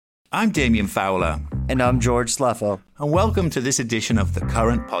I'm Damien Fowler. And I'm George Sleffo. And welcome to this edition of The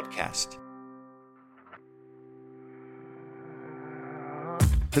Current Podcast.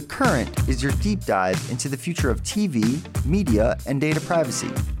 The Current is your deep dive into the future of TV, media, and data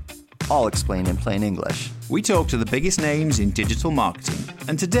privacy. All explained in plain English. We talk to the biggest names in digital marketing.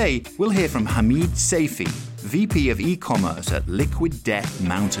 And today, we'll hear from Hamid Saify, VP of e-commerce at Liquid Death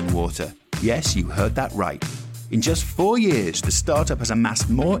Mountain Water. Yes, you heard that right. In just 4 years, the startup has amassed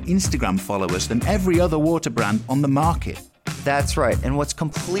more Instagram followers than every other water brand on the market. That's right. And what's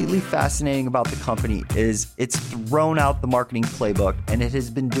completely fascinating about the company is it's thrown out the marketing playbook and it has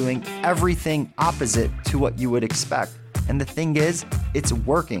been doing everything opposite to what you would expect. And the thing is, it's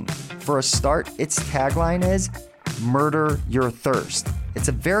working. For a start, its tagline is, "Murder your thirst." It's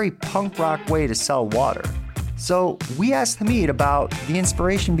a very punk rock way to sell water. So we asked Hamid about the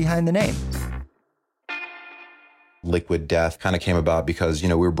inspiration behind the name. Liquid Death kind of came about because,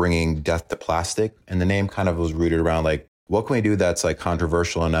 we were bringing death to plastic. And the name kind of was rooted around what can we do that's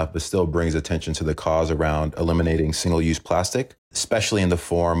controversial enough, but still brings attention to the cause around eliminating single-use plastic, especially in the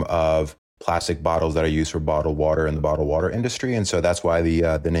form of plastic bottles that are used for bottled water in the bottled water industry. And so that's why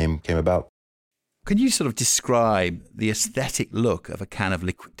the name came about. Could you sort of describe the aesthetic look of a can of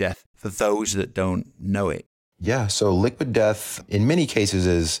Liquid Death for those that don't know it? Yeah, so Liquid Death in many cases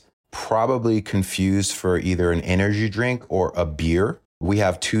is probably confused for either an energy drink or a beer. We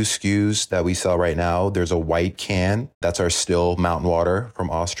have 2 SKUs that we sell right now. There's a white can, that's our still mountain water from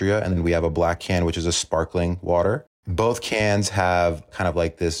Austria. And then we have a black can, which is a sparkling water. Both cans have kind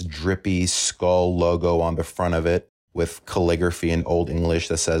of this drippy skull logo on the front of it with calligraphy in Old English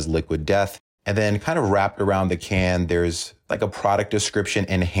that says Liquid Death. And then kind of wrapped around the can, there's a product description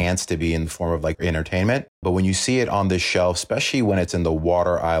enhanced to be in the form of entertainment. But when you see it on the shelf, especially when it's in the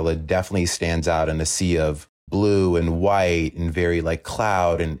water aisle, it definitely stands out in a sea of blue and white and very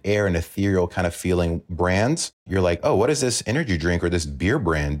cloud and air and ethereal kind of feeling brands. You're like, oh, what is this energy drink or this beer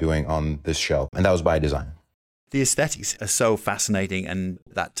brand doing on this shelf? And that was by design. The aesthetics are so fascinating. And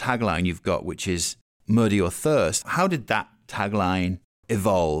that tagline you've got, which is "Murder your thirst," how did that tagline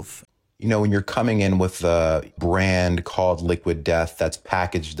evolve? When you're coming in with a brand called Liquid Death that's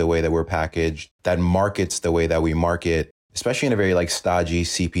packaged the way that we're packaged, that markets the way that we market, especially in a very stodgy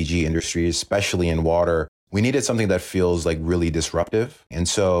CPG industry, especially in water, we needed something that feels really disruptive. And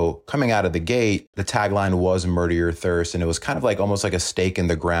so coming out of the gate, the tagline was "Murder your thirst." And it was kind of almost like a stake in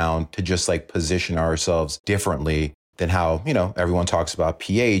the ground to just position ourselves differently than how, everyone talks about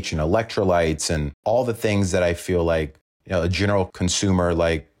pH and electrolytes and all the things that I feel a general consumer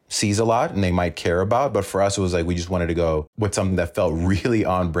sees a lot and they might care about. But for us, it was we just wanted to go with something that felt really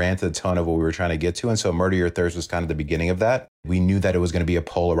on brand to the tone of what we were trying to get to. And so Murder Your Thirst was kind of the beginning of that. We knew that it was going to be a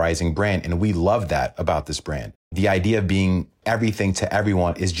polarizing brand. And we love that about this brand. The idea of being everything to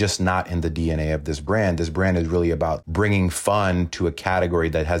everyone is just not in the DNA of this brand. This brand is really about bringing fun to a category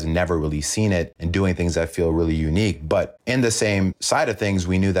that has never really seen it and doing things that feel really unique. But in the same side of things,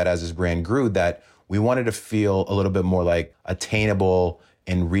 we knew that as this brand grew, that we wanted to feel a little bit more attainable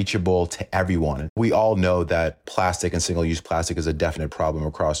and reachable to everyone. We all know that plastic and single-use plastic is a definite problem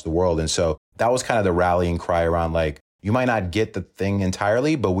across the world. And so that was kind of the rallying cry around you might not get the thing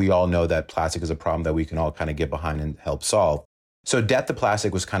entirely, but we all know that plastic is a problem that we can all kind of get behind and help solve. So Death to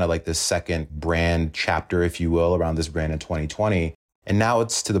Plastic was kind of the second brand chapter, if you will, around this brand in 2020. And now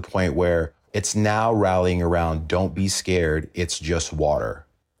it's to the point where it's now rallying around "Don't be scared, it's just water."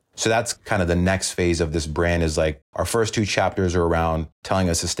 So that's kind of the next phase of this brand is our first 2 chapters are around telling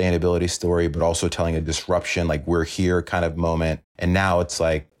a sustainability story, but also telling a disruption, we're here kind of moment. And now it's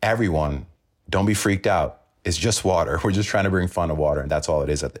everyone, don't be freaked out. It's just water. We're just trying to bring fun to water. And that's all it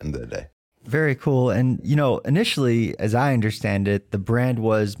is at the end of the day. Very cool. And, initially, as I understand it, the brand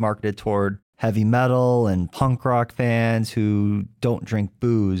was marketed toward heavy metal and punk rock fans who don't drink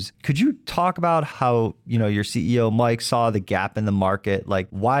booze. Could you talk about how, your CEO, Mike, saw the gap in the market?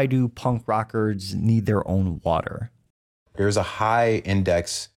 Why do punk rockers need their own water? There's a high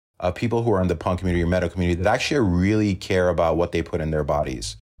index of people who are in the punk community or metal community that actually really care about what they put in their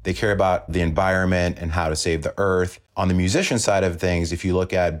bodies. They care about the environment and how to save the earth. On the musician side of things, if you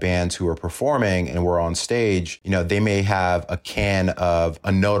look at bands who are performing and we're on stage, they may have a can of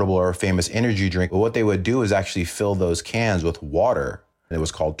a notable or famous energy drink. But what they would do is actually fill those cans with water. And it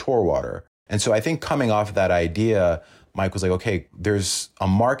was called tour water. And so I think coming off of that idea, Mike was okay, there's a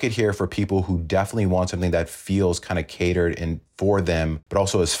market here for people who definitely want something that feels kind of catered and for them, but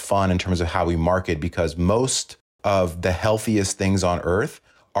also is fun in terms of how we market, because most of the healthiest things on earth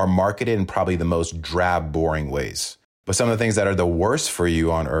are marketed in probably the most drab, boring ways. But some of the things that are the worst for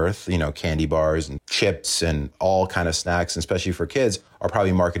you on earth, candy bars and chips and all kind of snacks, especially for kids, are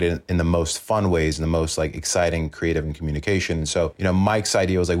probably marketed in the most fun ways and the most like exciting, creative, and communication. And so, Mike's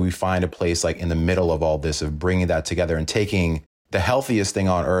idea was like, we find a place like in the middle of all this, of bringing that together and taking the healthiest thing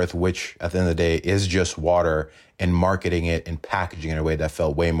on earth, which at the end of the day is just water, and marketing it and packaging it in a way that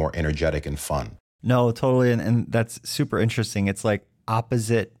felt way more energetic and fun. No, totally. And that's super interesting. It's like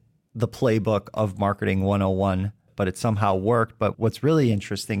opposite the playbook of marketing 101, but it somehow worked. But what's really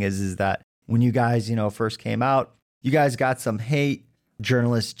interesting is that when you guys, first came out, you guys got some hate.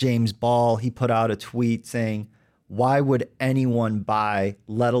 Journalist James Ball, he put out a tweet saying, why would anyone buy,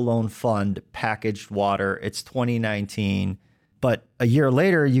 let alone fund, packaged water? It's 2019. But a year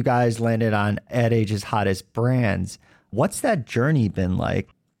later, you guys landed on Ad Age's hottest brands. What's that journey been like?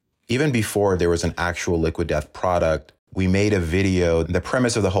 Even before there was an actual Liquid Death product, we made a video. The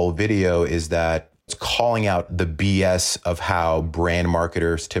premise of the whole video is that it's calling out the BS of how brand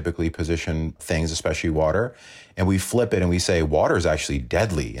marketers typically position things, especially water. And we flip it and we say, water is actually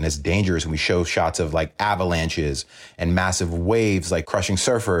deadly and it's dangerous. And we show shots of like avalanches and massive waves, like crushing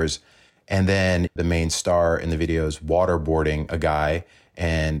surfers. And then the main star in the video is waterboarding a guy.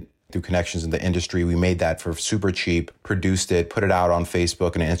 And through connections in the industry, we made that for super cheap, produced it, put it out on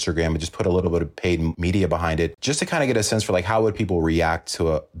Facebook and Instagram, and just put a little bit of paid media behind it, just to kind of get a sense for like, how would people react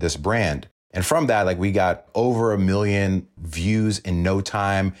to this brand? And from that, like, we got over 1 million views in no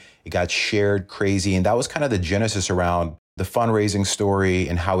time. It got shared crazy. And that was kind of the genesis around the fundraising story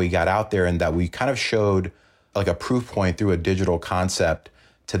and how we got out there, and that we kind of showed like a proof point through a digital concept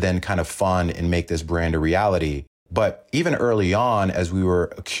to then kind of fund and make this brand a reality. But even early on, as we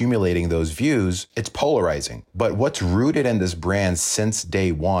were accumulating those views, it's polarizing. But what's rooted in this brand since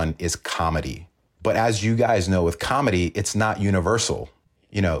day one is comedy. But as you guys know, with comedy, it's not universal.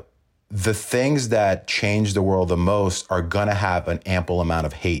 The things that change the world the most are gonna have an ample amount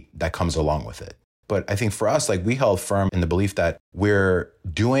of hate that comes along with it. But I think for us, like, we held firm in the belief that we're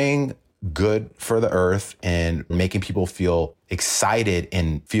doing good for the earth and making people feel excited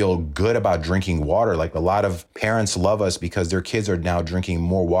and feel good about drinking water. Like, a lot of parents love us because their kids are now drinking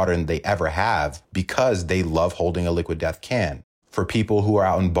more water than they ever have because they love holding a Liquid Death can. For people who are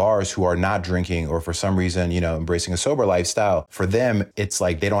out in bars who are not drinking, or for some reason, embracing a sober lifestyle, for them, it's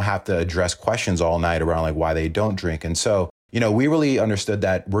like they don't have to address questions all night around like why they don't drink. And so, we really understood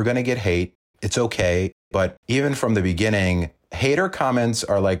that we're going to get hate. It's okay. But even from the beginning, hater comments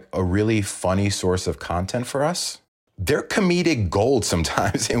are like a really funny source of content for us. They're comedic gold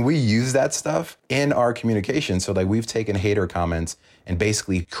sometimes, and we use that stuff in our communication. So like, we've taken hater comments and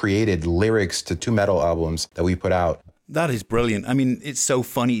basically created lyrics to 2 metal albums that we put out. That is brilliant. I mean, it's so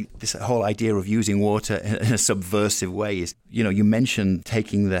funny, this whole idea of using water in a subversive way is, you mentioned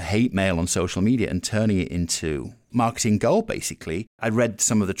taking the hate mail on social media and turning it into marketing gold, basically. I read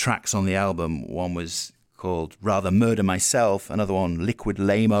some of the tracks on the album. One was called Rather Murder Myself, another one, Liquid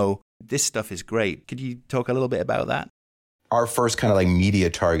Lamo. This stuff is great. Could you talk a little bit about that? Our first kind of like media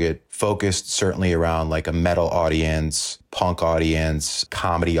target focused certainly around like a metal audience, punk audience,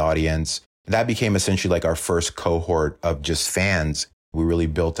 comedy audience. That became essentially like our first cohort of just fans. We really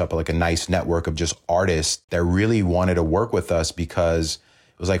built up like a nice network of just artists that really wanted to work with us, because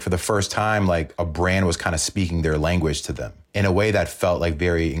it was like, for the first time, like, a brand was kind of speaking their language to them in a way that felt like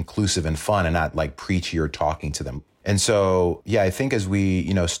very inclusive and fun, and not like preachy or talking to them. And so, yeah, I think as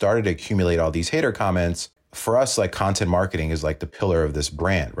we, started to accumulate all these hater comments, for us, like, content marketing is like the pillar of this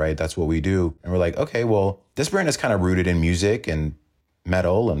brand, right? That's what we do. And we're like, okay, well, this brand is kind of rooted in music and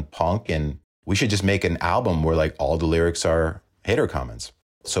metal and punk, and we should just make an album where like all the lyrics are hater comments.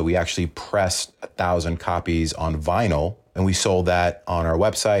 So we actually pressed 1,000 copies on vinyl, and we sold that on our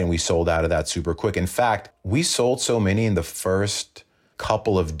website, and we sold out of that super quick. In fact, we sold so many in the first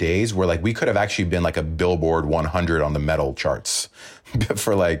couple of days where like we could have actually been like a Billboard 100 on the metal charts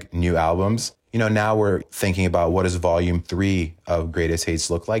for like new albums. Now we're thinking about what does volume 3 of Greatest Hates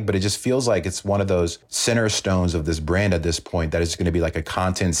look like, but it just feels like it's one of those center stones of this brand at this point that is going to be like a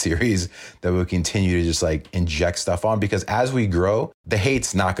content series that we'll continue to just like inject stuff on, because as we grow, the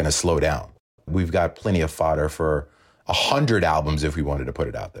hate's not going to slow down. We've got plenty of fodder for 100 albums if we wanted to put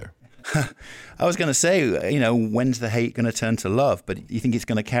it out there. I was going to say, when's the hate going to turn to love? But you think it's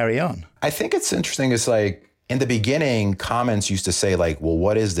going to carry on? I think it's interesting. It's like, in the beginning, comments used to say like, well,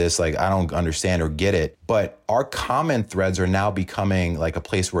 what is this? Like, I don't understand or get it. But our comment threads are now becoming like a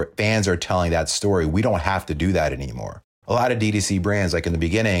place where fans are telling that story. We don't have to do that anymore. A lot of DTC brands, like in the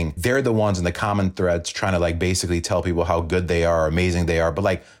beginning, they're the ones in the comment threads trying to like basically tell people how good they are, amazing they are. But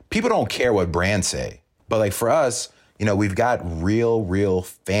like, people don't care what brands say. But like, for us, we've got real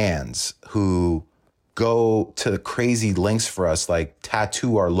fans who go to crazy lengths for us, like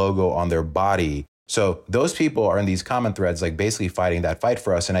tattoo our logo on their body. So those people are in these comment threads, like basically fighting that fight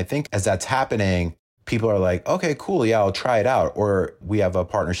for us. And I think as that's happening, people are like, okay, cool. Yeah, I'll try it out. Or we have a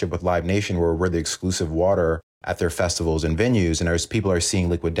partnership with Live Nation where we're the exclusive water at their festivals and venues. And as people are seeing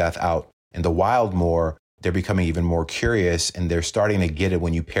Liquid Death out in the wild more, they're becoming even more curious, and they're starting to get it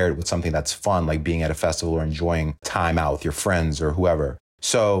when you pair it with something that's fun, like being at a festival or enjoying time out with your friends or whoever.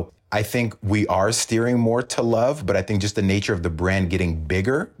 So I think we are steering more to love, but I think just the nature of the brand getting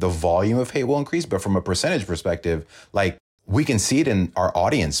bigger, the volume of hate will increase. But from a percentage perspective, like we can see it in our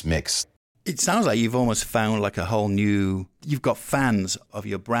audience mix. It sounds like you've almost found like a whole new, you've got fans of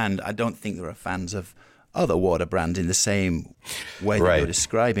your brand. I don't think there are fans of other water brands in the same way that you're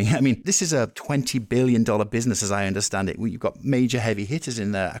describing. I mean, this is a $20 billion business, as I understand it. You've got major heavy hitters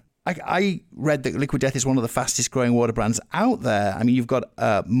in there. I read that Liquid Death is one of the fastest growing water brands out there. I mean, you've got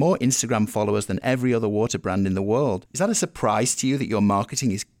more Instagram followers than every other water brand in the world. Is that a surprise to you that your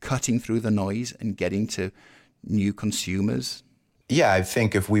marketing is cutting through the noise and getting to new consumers? Yeah, I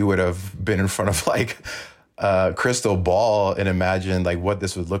think if we would have been in front of like crystal ball and imagined like what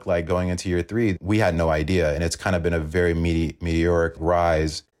this would look like going into year 3, we had no idea. And it's kind of been a very meteoric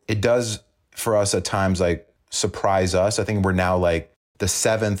rise. It does for us at times like surprise us. I think we're now like the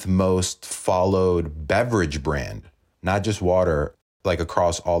 7th most followed beverage brand, not just water, like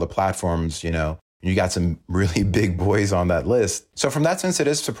across all the platforms, you know. You got some really big boys on that list. So from that sense, it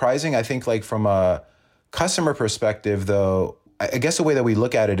is surprising. I think like from a customer perspective, though, I guess the way that we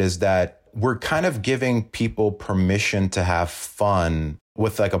look at it is that we're kind of giving people permission to have fun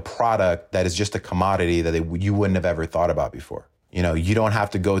with like a product that is just a commodity that you wouldn't have ever thought about before. You know, you don't have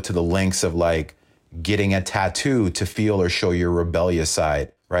to go to the lengths of like getting a tattoo to feel or show your rebellious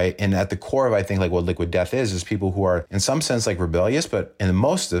side, right? And at the core of, I think, like what Liquid Death is people who are in some sense like rebellious, but in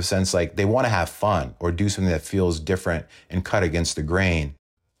most of the sense, like they want to have fun or do something that feels different and cut against the grain.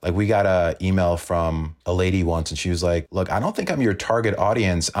 Like we got an email from a lady once and she was like, look, I don't think I'm your target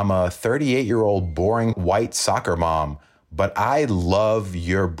audience. I'm a 38-year-old boring white soccer mom, but I love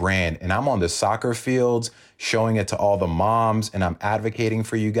your brand. And I'm on the soccer fields showing it to all the moms and I'm advocating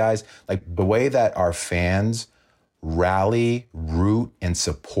for you guys. Like the way that our fans rally, root, and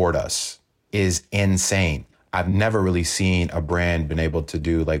support us is insane. I've never really seen a brand been able to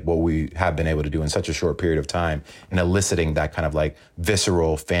do like what we have been able to do in such a short period of time and eliciting that kind of like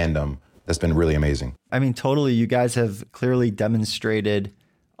visceral fandom. That's been really amazing. I mean, totally. You guys have clearly demonstrated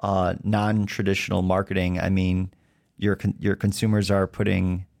non-traditional marketing. I mean, your consumers are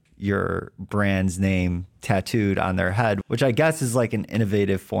putting your brand's name tattooed on their head, which I guess is like an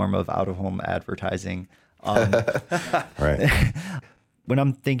innovative form of out-of-home advertising. Right. When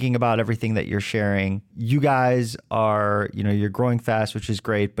I'm thinking about everything that you're sharing, you guys are, you know, you're growing fast, which is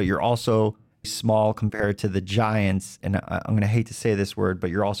great, but you're also small compared to the giants. And I'm going to hate to say this word,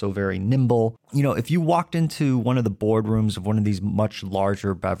 but you're also very nimble. You know, if you walked into one of the boardrooms of one of these much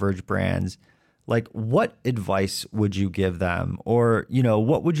larger beverage brands, like what advice would you give them? Or, you know,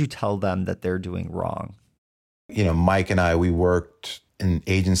 what would you tell them that they're doing wrong? You know, Mike and I, we worked in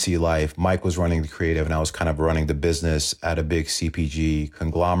agency life. Mike was running the creative and I was kind of running the business at a big CPG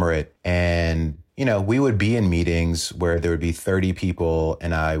conglomerate. And, you know, we would be in meetings where there would be 30 people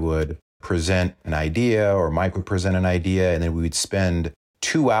and I would present an idea or Mike would present an idea. And then we would spend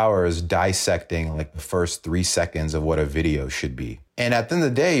 2 hours dissecting like the first 3 seconds of what a video should be. And at the end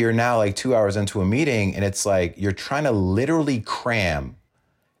of the day, you're now like 2 hours into a meeting and it's like, you're trying to literally cram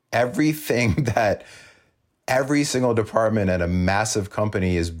everything that every single department at a massive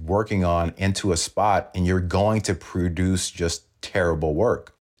company is working on into a spot, and you're going to produce just terrible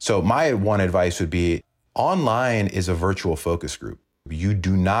work. So my one advice would be online is a virtual focus group. You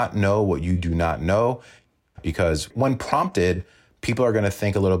do not know what you do not know, because when prompted, people are going to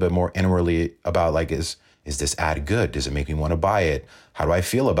think a little bit more inwardly about like, is this ad good? Does it make me want to buy it? How do I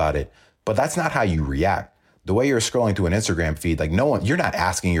feel about it? But that's not how you react. The way you're scrolling through an Instagram feed, like you're not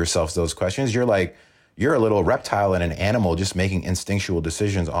asking yourself those questions. You're a little reptile and an animal just making instinctual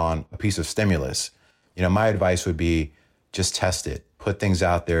decisions on a piece of stimulus. You know, my advice would be just test it, put things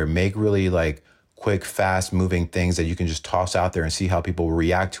out there, make really like quick, fast moving things that you can just toss out there and see how people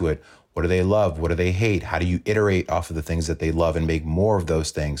react to it. What do they love? What do they hate? How do you iterate off of the things that they love and make more of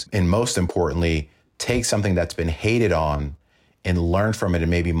those things? And most importantly, take something that's been hated on and learn from it and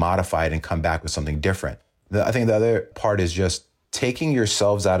maybe modify it and come back with something different. I think the other part is just taking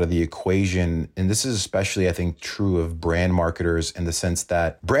yourselves out of the equation. And this is especially, I think, true of brand marketers in the sense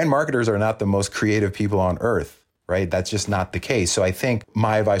that brand marketers are not the most creative people on earth, right? That's just not the case. So I think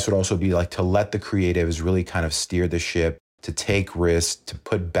my advice would also be like to let the creatives really kind of steer the ship, to take risks, to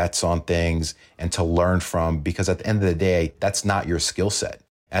put bets on things, and to learn from, because at the end of the day, that's not your skill set.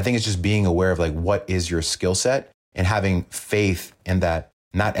 And I think it's just being aware of like, what is your skill set, and having faith in that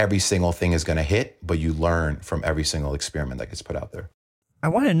not every single thing is going to hit, but you learn from every single experiment that gets put out there. I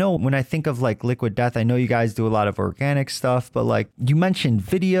want to know, when I think of like Liquid Death, I know you guys do a lot of organic stuff, but like you mentioned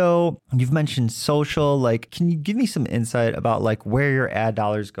video, you've mentioned social, like, can you give me some insight about like where your ad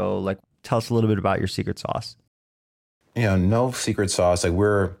dollars go? Like, tell us a little bit about your secret sauce. You know, no secret sauce. Like,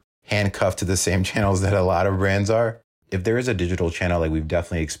 we're handcuffed to the same channels that a lot of brands are. If there is a digital channel, like, we've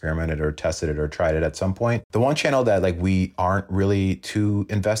definitely experimented or tested it or tried it at some point. The one channel that like we aren't really too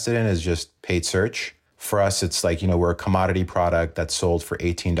invested in is just paid search. For us, it's like, you know, we're a commodity product that's sold for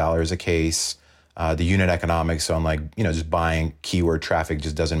 $18 a case. The unit economics on like, you know, just buying keyword traffic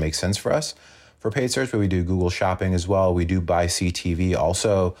just doesn't make sense for us for paid search, but we do Google Shopping as well. We do buy CTV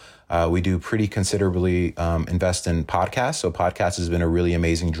also. We do pretty considerably invest in podcasts. So podcasts has been a really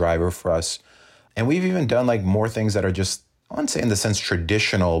amazing driver for us. And we've even done like more things that are just, I wouldn't say in the sense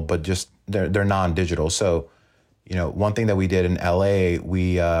traditional, but just they're non-digital. So, you know, one thing that we did in LA,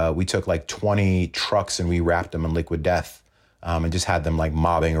 we took like 20 trucks and we wrapped them in Liquid Death and just had them like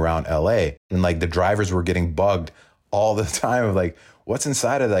mobbing around LA. And like the drivers were getting bugged all the time of like, what's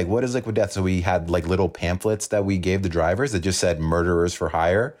inside of it? Like, what is Liquid Death? So we had like little pamphlets that we gave the drivers that just said murderers for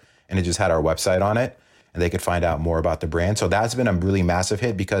hire. And it just had our website on it and they could find out more about the brand. So that's been a really massive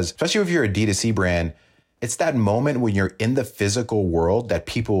hit because especially if you're a D2C brand, it's that moment when you're in the physical world that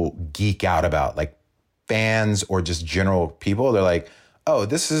people geek out about, like fans or just general people. They're like, oh,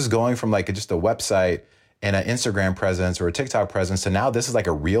 this is going from like just a website and an Instagram presence or a TikTok presence to now this is like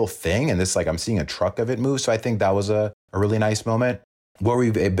a real thing. And this like, I'm seeing a truck of it move. So I think that was a really nice moment. Where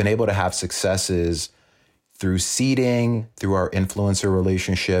we've been able to have successes through seeding, through our influencer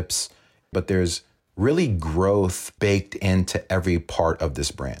relationships, but there's really growth baked into every part of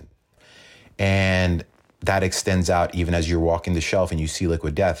this brand. And that extends out even as you're walking the shelf and you see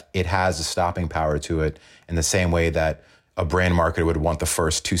Liquid Death. It has a stopping power to it in the same way that a brand marketer would want the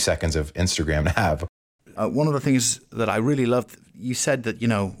first 2 seconds of Instagram to have. One of the things that I really loved, you said that, you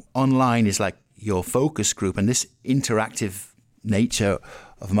know, online is like your focus group, and this interactive nature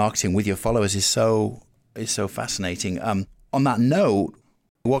of marketing with your followers is so fascinating. On that note,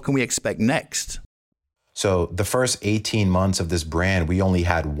 what can we expect next? So the first 18 months of this brand, we only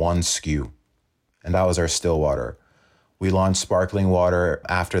had one SKU, and that was our still water. We launched sparkling water.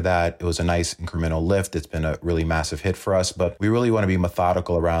 After that, it was a nice incremental lift. It's been a really massive hit for us, but we really want to be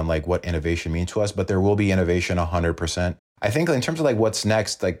methodical around like what innovation means to us, but there will be innovation 100%. I think in terms of like what's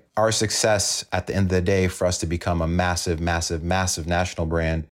next, like our success at the end of the day for us to become a massive, massive, massive national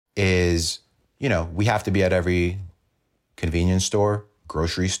brand is, you know, we have to be at every convenience store,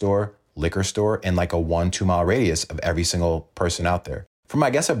 grocery store, liquor store, in like a 1-2 mile radius of every single person out there. From, I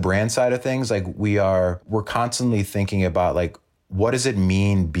guess, a brand side of things, like we're constantly thinking about like, what does it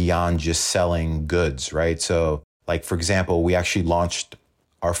mean beyond just selling goods, right? So like, for example, we actually launched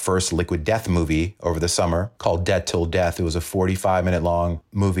our first Liquid Death movie over the summer called Dead Till Death. It was a 45-minute long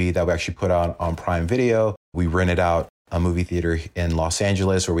movie that we actually put out on Prime Video. We rented out a movie theater in Los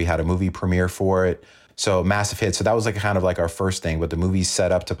Angeles where we had a movie premiere for it. So massive hit. So that was like kind of like our first thing, but the movie's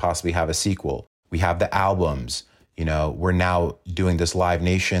set up to possibly have a sequel. We have the albums. You know, we're now doing this Live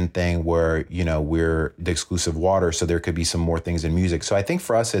Nation thing where, you know, we're the exclusive water. So there could be some more things in music. So I think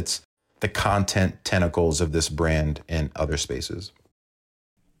for us, it's the content tentacles of this brand in other spaces.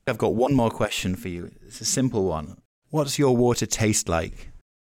 I've got one more question for you. It's a simple one. What's your water taste like?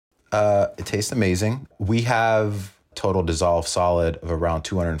 It tastes amazing. We have total dissolved solid of around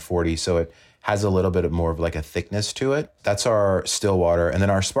 240. So it has a little bit more of like a thickness to it. That's our still water. And then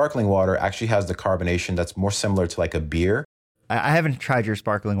our sparkling water actually has the carbonation that's more similar to like a beer. I haven't tried your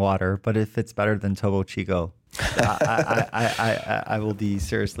sparkling water, but if it's better than Topo Chico, I will be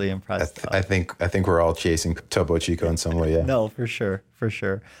seriously impressed. I think we're all chasing Topo Chico in some way, yeah. No, for sure.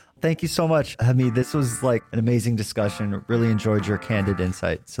 Thank you so much, Hamid. This was like an amazing discussion. Really enjoyed your candid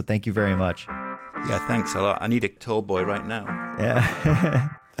insight. So thank you very much. Yeah, thanks a lot. I need a tall boy right now. Yeah.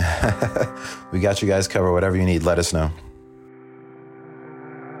 We got you guys covered. Whatever you need, let us know.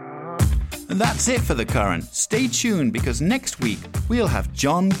 And that's it for The Current. Stay tuned because next week we'll have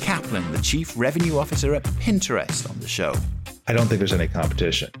John Kaplan, the Chief Revenue Officer at Pinterest, on the show. I don't think there's any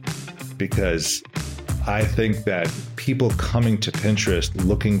competition because I think that people coming to Pinterest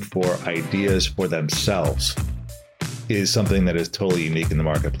looking for ideas for themselves is something that is totally unique in the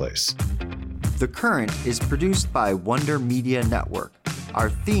marketplace. The Current is produced by Wonder Media Network. Our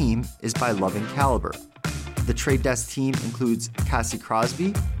theme is by Loving Caliber. The Trade Desk team includes Cassie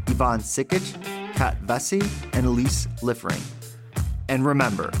Crosby, Yvonne Sikic, Kat Vesey, and Elise Liffering. And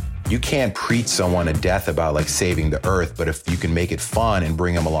remember, you can't preach someone to death about like saving the earth, but if you can make it fun and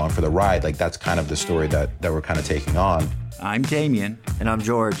bring them along for the ride, like that's kind of the story that we're kind of taking on. I'm Damien. And I'm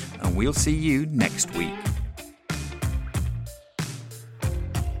George. And we'll see you next week.